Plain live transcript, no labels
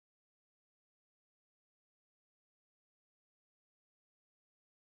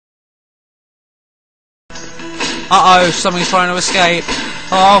Uh-oh, something's trying to escape.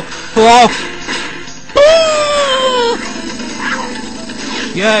 Oh, oh!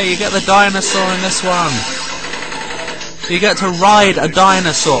 Yeah, you get the dinosaur in this one. You get to ride a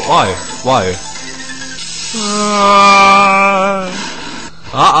dinosaur. Whoa, whoa.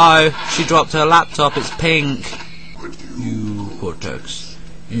 Uh-oh, she dropped her laptop, it's pink. You, Cortex,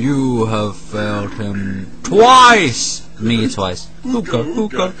 you have failed him twice! Me twice. Hookah,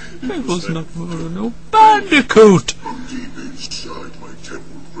 hookah, it was not no bandicoot! Deep inside my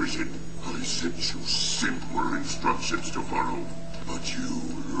temple prison, I sent you simple instructions to follow, but you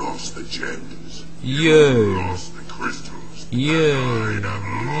lost the gems. You Lost the crystals.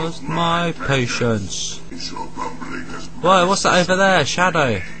 lost my patience. Your bumbling has Whoa, what's that over there?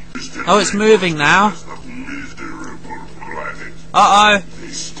 Shadow. Oh, it's moving now. a miserable planet. Uh-oh.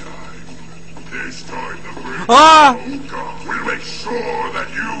 This time the great Ah! God will make sure that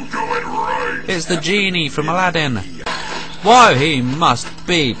you do it right. It's the genie from Aladdin. Whoa, he must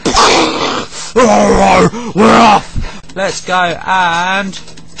be. We're off. Let's go and.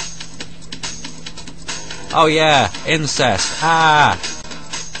 Oh yeah, incest. Ah.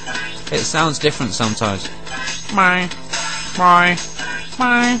 It sounds different sometimes. Bang, bang,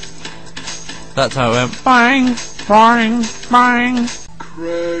 bang. That's how it went. Bang, bang, bang.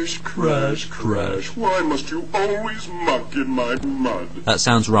 Crash, crash, crash. Why must you always muck in my mud? That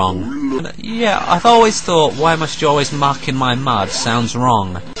sounds wrong. Yeah, I've always thought, why must you always muck in my mud? Sounds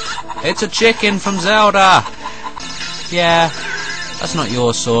wrong. It's a chicken from Zelda! Yeah, that's not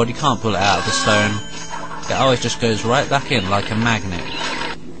your sword, you can't pull it out of the stone. It always just goes right back in like a magnet.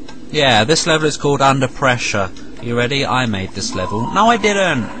 Yeah, this level is called Under Pressure. You ready? I made this level. No, I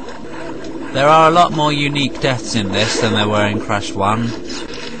didn't! There are a lot more unique deaths in this than there were in Crash 1.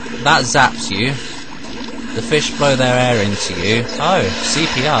 That zaps you. The fish blow their air into you. Oh,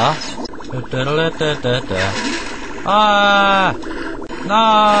 CPR. Ah!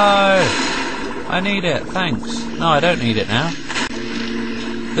 No! I need it, thanks. No, I don't need it now.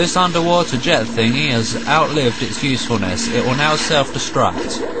 This underwater jet thingy has outlived its usefulness. It will now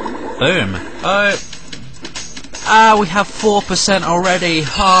self-destruct. Boom. Oh. Ah, we have 4% already.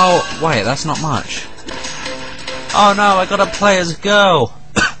 Oh, wait, that's not much. Oh no, I gotta play as a girl.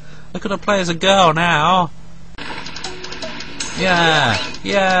 I gotta play as a girl now. Yeah,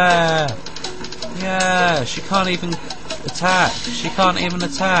 yeah, yeah. She can't even attack. She can't even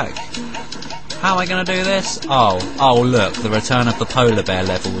attack. How am I gonna do this? Oh, oh look, the return of the polar bear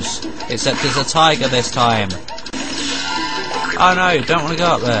levels. Except there's a tiger this time. Oh no, don't want to go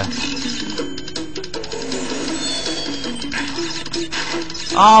up there.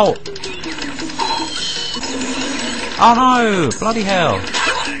 Oh! Oh no! Bloody hell!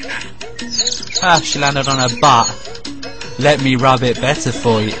 Ah, she landed on her butt. Let me rub it better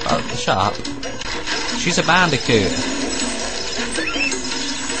for you. Oh, shut up. She's a bandicoot.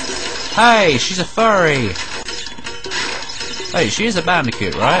 Hey, she's a furry! Hey, she is a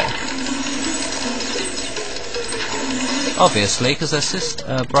bandicoot, right? Obviously, because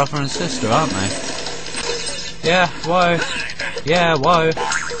they're brother and sister, aren't they? Yeah, whoa. Yeah, whoa.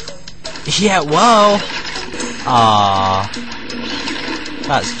 Yeah, whoa! Ah,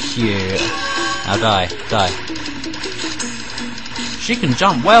 that's cute. Now die, die. She can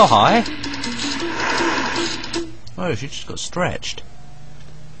jump well high. Oh, she just got stretched.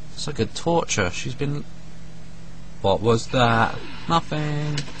 It's like a torture. She's been... What was that?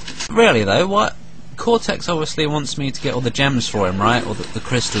 Nothing. Really though, what? Cortex obviously wants me to get all the gems for him, right? Or the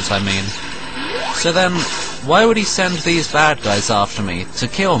crystals, I mean. So then, why would he send these bad guys after me? To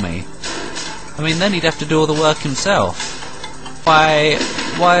kill me? I mean, then he'd have to do all the work himself. Why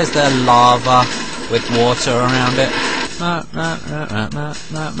is there lava with water around it?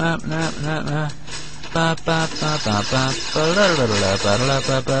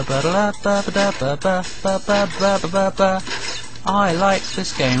 I like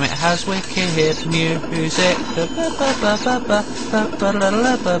this game, it has wicked music.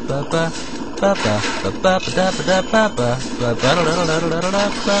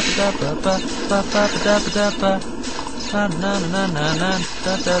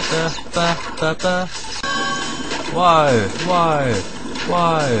 Whoa, whoa,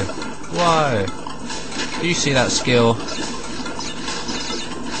 whoa, whoa. Do you see that skill?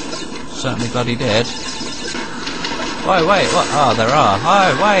 Certainly bloody did. Whoa, wait, what? Oh, there are.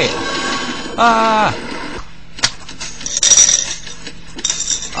 Oh, wait. Ah!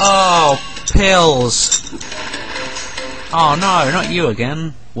 Oh, pills. Oh no, not you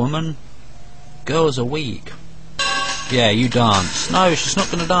again, woman. Girls are weak. Yeah, you dance. No, she's not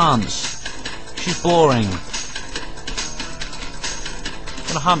gonna dance. She's boring.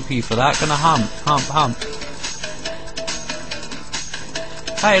 Gonna hump you for that. Gonna hump, hump, hump.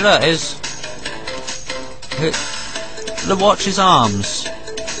 Hey, look, look, watch his arms.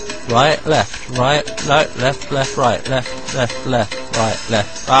 Right, left, right, left, left, right, left, left, left, right,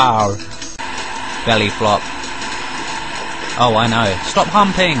 left. Ah, belly flop. Oh, I know. Stop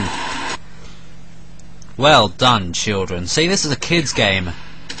humping. Well done, children. See, this is a kid's game.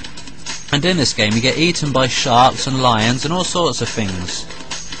 And in this game, you get eaten by sharks and lions and all sorts of things.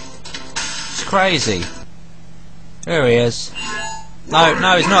 It's crazy. Here he is. No,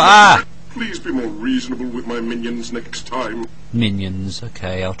 no, he's not. Ah! Please be more reasonable with my minions next time. Minions.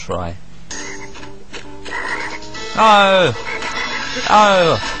 Okay, I'll try. Oh!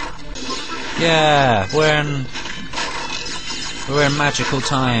 Oh! Yeah, we're in magical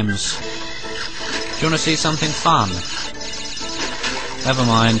times. Do you want to see something fun? Never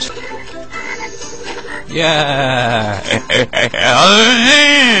mind. Yeah!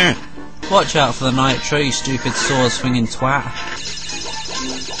 Watch out for the nitro, you stupid sword-swinging twat.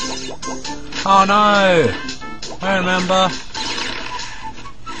 Oh no! I remember.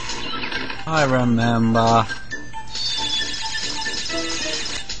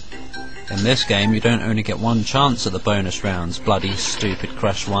 In this game, you don't only get one chance at the bonus rounds, bloody stupid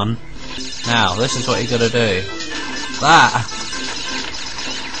Crush 1. Now, this is what you gotta do. That!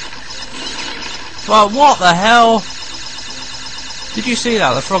 Well, what the hell? Did you see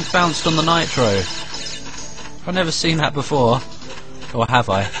that? The frog bounced on the nitro. I've never seen that before. Or have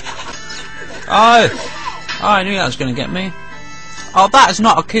I? Oh! Oh, I knew that was going to get me. Oh, that is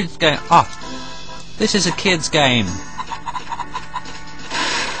not a kid's game. Oh, this is a kid's game.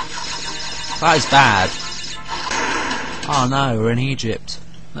 That is bad. Oh no, we're in Egypt.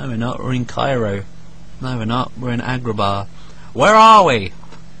 No, we're not. We're in Cairo. No, we're not. We're in Agrabah. Where are we?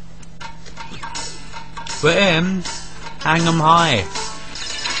 We're in Hang 'em High.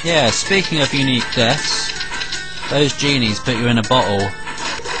 Yeah, speaking of unique deaths, those genies put you in a bottle.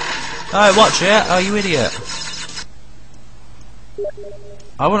 Oh, watch it! Oh, you idiot!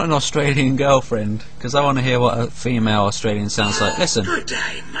 I want an Australian girlfriend, because I want to hear what a female Australian sounds like. Listen. Good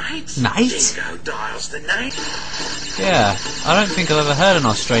day, mate. Night? Dingo dials the night. Yeah, I don't think I've ever heard an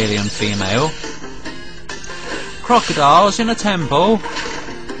Australian female. Crocodiles in a temple.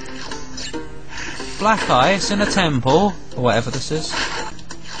 Black ice in a temple, or whatever this is.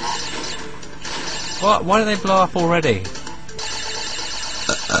 What? Why do they blow up already?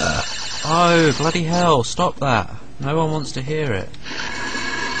 Oh, bloody hell, stop that. No one wants to hear it.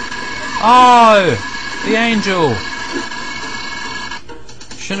 Oh! The angel!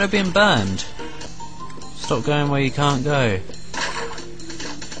 Shouldn't have been burned. Stop going where you can't go.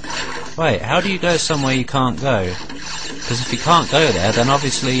 Wait, how do you go somewhere you can't go? Because if you can't go there, then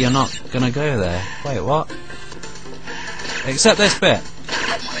obviously you're not going to go there. Wait, what? Except this bit.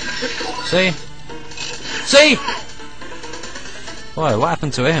 See? See? Whoa, what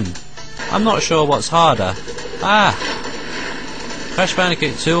happened to him? I'm not sure what's harder. Ah! Crash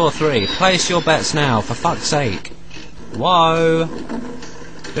Bandicoot 2 or 3. Place your bets now, for fuck's sake. Whoa!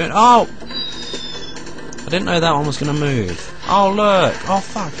 Oh! I didn't know that one was going to move. Oh, look! Oh,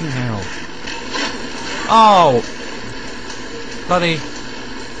 fucking hell. Oh! Bloody...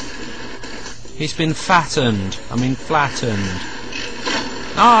 He's been fattened. I mean flattened.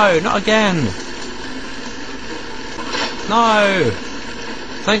 No! Not again! No!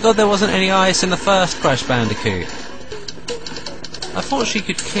 Thank God there wasn't any ice in the first Crash Bandicoot. I thought she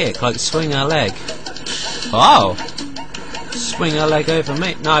could kick, like swing her leg. Oh! Swing her leg over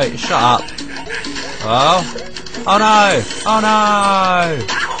me? No, shut up. Oh! Oh no! Oh no!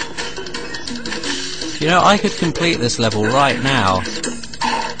 You know, I could complete this level right now.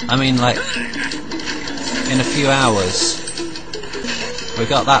 I mean, like, in a few hours. We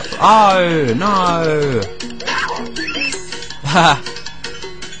got that. Oh no!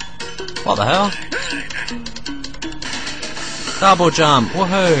 What the hell? Double jump!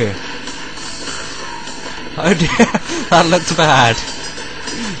 Woohoo! Oh dear, that looked bad.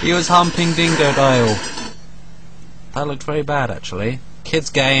 He was humping Dingodile. That looked very bad, actually. Kids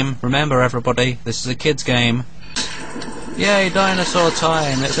game. Remember, everybody, this is a kids game. Yay, dinosaur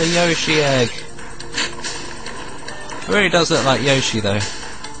time! It's a Yoshi egg. It really does look like Yoshi, though.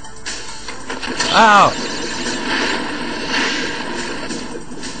 Ow!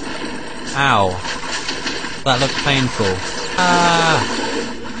 Ow. That looked painful.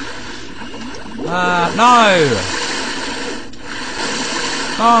 No! No!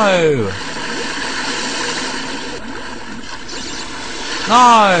 No!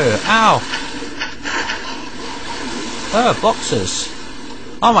 Ow! Oh, boxers.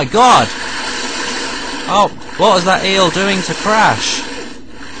 Oh my god! Oh, what was that eel doing to Crash?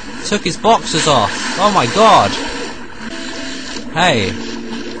 Took his boxers off. Oh my god! Hey,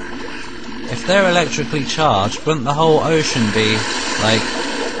 If they're electrically charged, wouldn't the whole ocean be, like,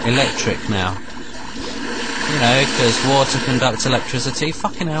 electric now? You know, because water conducts electricity.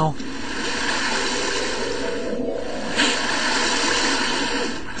 Fucking hell.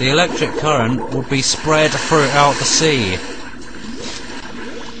 The electric current would be spread throughout the sea.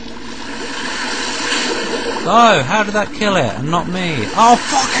 Oh, how did that kill it and not me? Oh,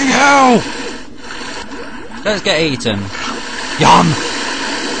 fucking hell! Let's get eaten. Yum!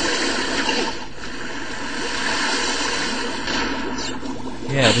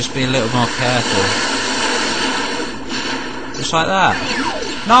 Yeah, just be a little more careful. Just like that.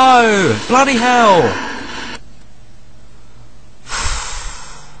 No! Bloody hell!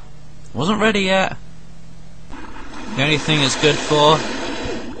 Wasn't ready yet. The only thing it's good for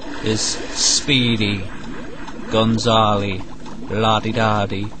is Speedy Gonzali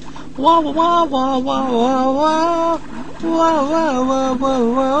La-di-da-di. Wah wah wah wah wah wah wah wah wah wah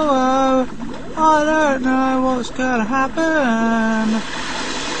wah. I don't know what's gonna happen.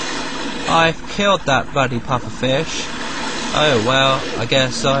 I've killed that bloody pufferfish. Oh well, I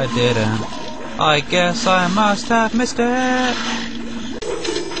guess I didn't. I guess I must have missed it.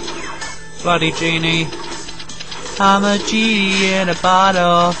 Bloody genie. I'm a genie in a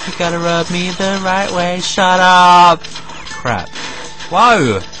bottle. You gotta rub me the right way. Shut up. Crap.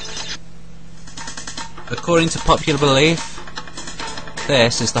 Whoa! According to popular belief,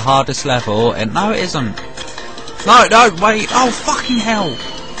 this is the hardest level, and no, it isn't. No, no, wait! Oh, fucking hell!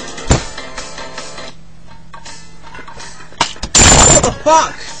 What the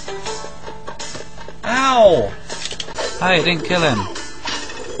fuck? Ow! Hey, it didn't kill him.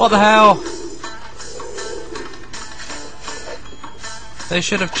 What the hell? They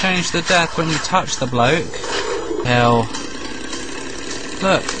should have changed the death when you touch the bloke. Hell.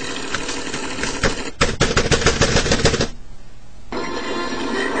 Look.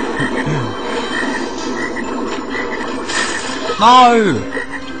 No!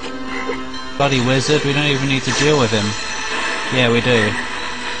 Bloody wizard, we don't even need to deal with him. Yeah, we do.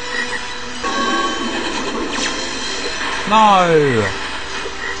 No!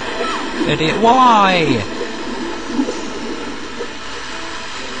 Idiot, why?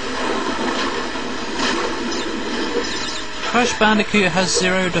 Crash Bandicoot has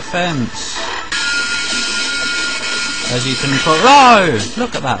zero defense. As you can put. No!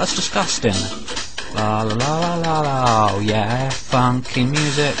 Look at that, that's disgusting. La la la la la la. Oh yeah, funky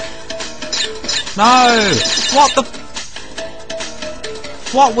music. No! What the?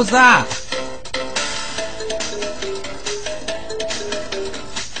 What was that?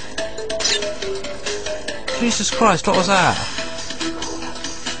 Jesus Christ, what was that?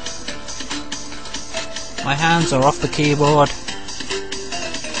 My hands are off the keyboard.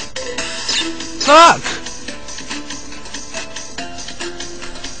 Look!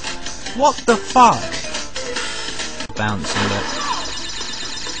 What the fuck? Bouncing it.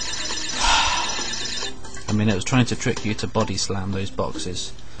 I mean, it was trying to trick you to body slam those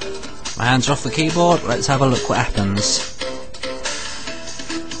boxes. My hands are off the keyboard. Let's have a look what happens.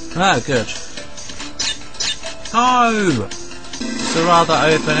 Oh, good. No! It's a rather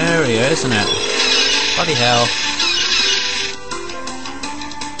open area, isn't it? Bloody hell.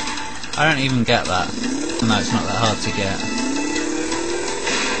 I don't even get that. No, it's not that hard to get.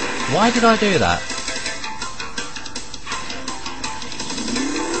 Why did I do that?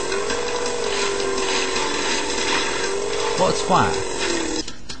 What a twat.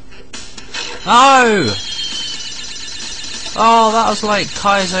 No! Oh, that was like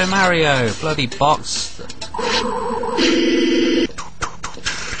Kaizo Mario. Bloody box.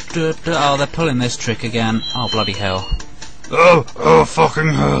 Oh, they're pulling this trick again. Oh, bloody hell. Oh, fucking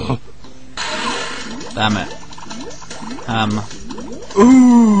hell. Damn it.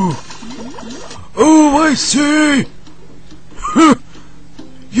 Ooh! Oh, I see!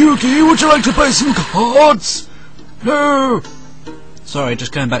 Yugi, would you like to play some cards? No! Sorry,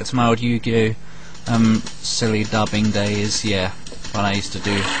 just going back to my old Yu-Gi-Oh! Silly dubbing days, yeah. When I used to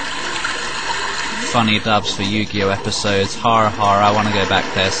do funny dubs for Yu-Gi-Oh! Episodes. Har har, I want to go back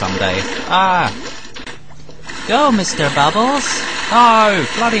there someday. Ah! Go, Mr. Bubbles! Oh,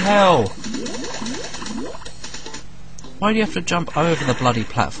 bloody hell! Why do you have to jump over the bloody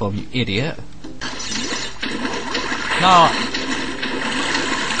platform, you idiot? No!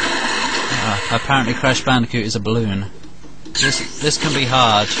 Apparently Crash Bandicoot is a balloon. This can be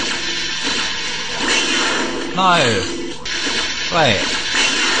hard. No! Wait.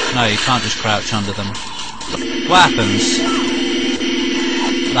 No, you can't just crouch under them. What happens?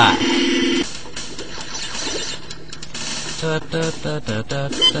 That.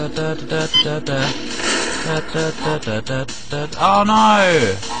 Oh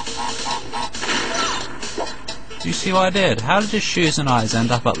no! Do you see what I did? How did his shoes and eyes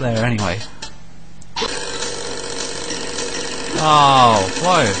end up there anyway? Oh,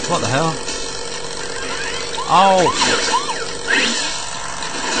 whoa, what the hell? Oh!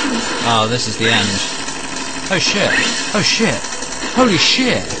 Oh, this is the end. Oh shit! Oh shit! Holy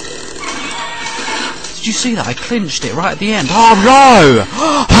shit! Did you see that? I clinched it right at the end. Oh no!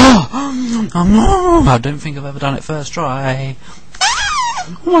 Oh no! I don't think I've ever done it first try.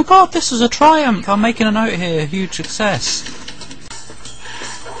 Oh my god, this is a triumph! I'm making a note here. Huge success.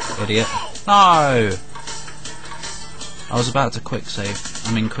 Idiot. No! I was about to quick save.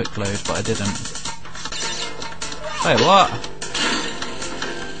 I mean quick load, but I didn't. Wait, what?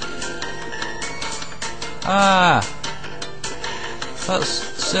 Ah! That's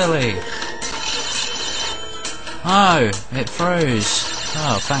silly. Oh, it froze.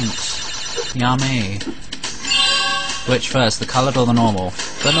 Oh, thanks. Yummy. Which first, the coloured or the normal?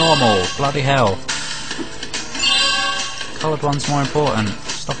 The normal! Bloody hell. Coloured one's more important.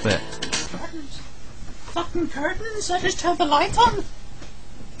 Stop it. Curtains. Fucking curtains? I just turned the light on.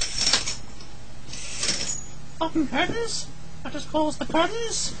 Fucking curtains? I just closed the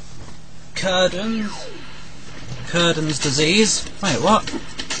curtains. Curtains? Curtains disease? Wait, what?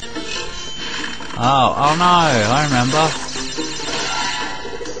 Oh no, I remember.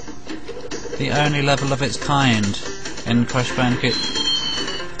 The only level of its kind in Crash Bandicoot.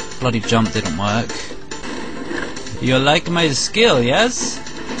 Bloody jump didn't work. You like my skill, yes?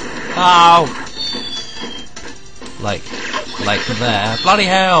 Ow! Like there. Bloody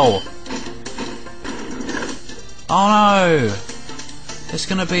hell! Oh no! It's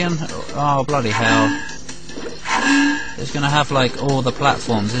gonna be in... Oh, bloody hell. It's gonna have like all the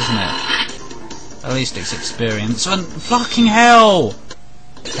platforms, isn't it? At least it's experience. And fucking hell!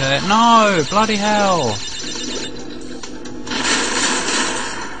 Okay, no! Bloody hell!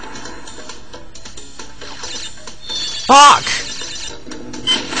 Fuck!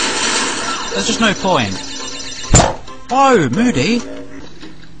 There's just no point. Oh, Moody!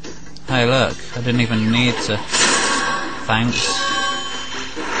 Hey, look, I didn't even need to... Thanks.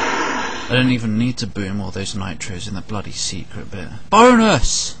 I didn't even need to boom all those nitros in the bloody secret bit.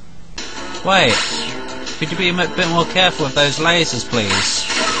 Bonus! Wait, could you be a bit more careful with those lasers, please?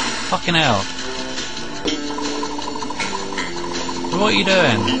 Fucking hell. What are you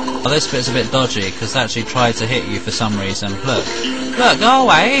doing? Oh, this bit's a bit dodgy, because it actually tried to hit you for some reason. Look. Look, go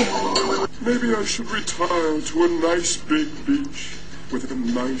away! Maybe I should retire to a nice big beach with a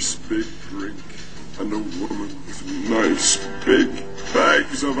nice big drink and a woman with nice big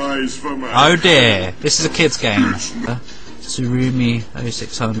bags of ice for my... Oh dear, this is a kid's game. Surumi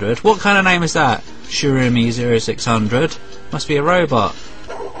 0600. What kind of name is that? Surumi 0600. Must be a robot.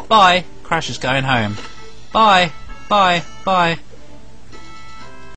 Bye. Crash is going home. Bye. Bye. Bye.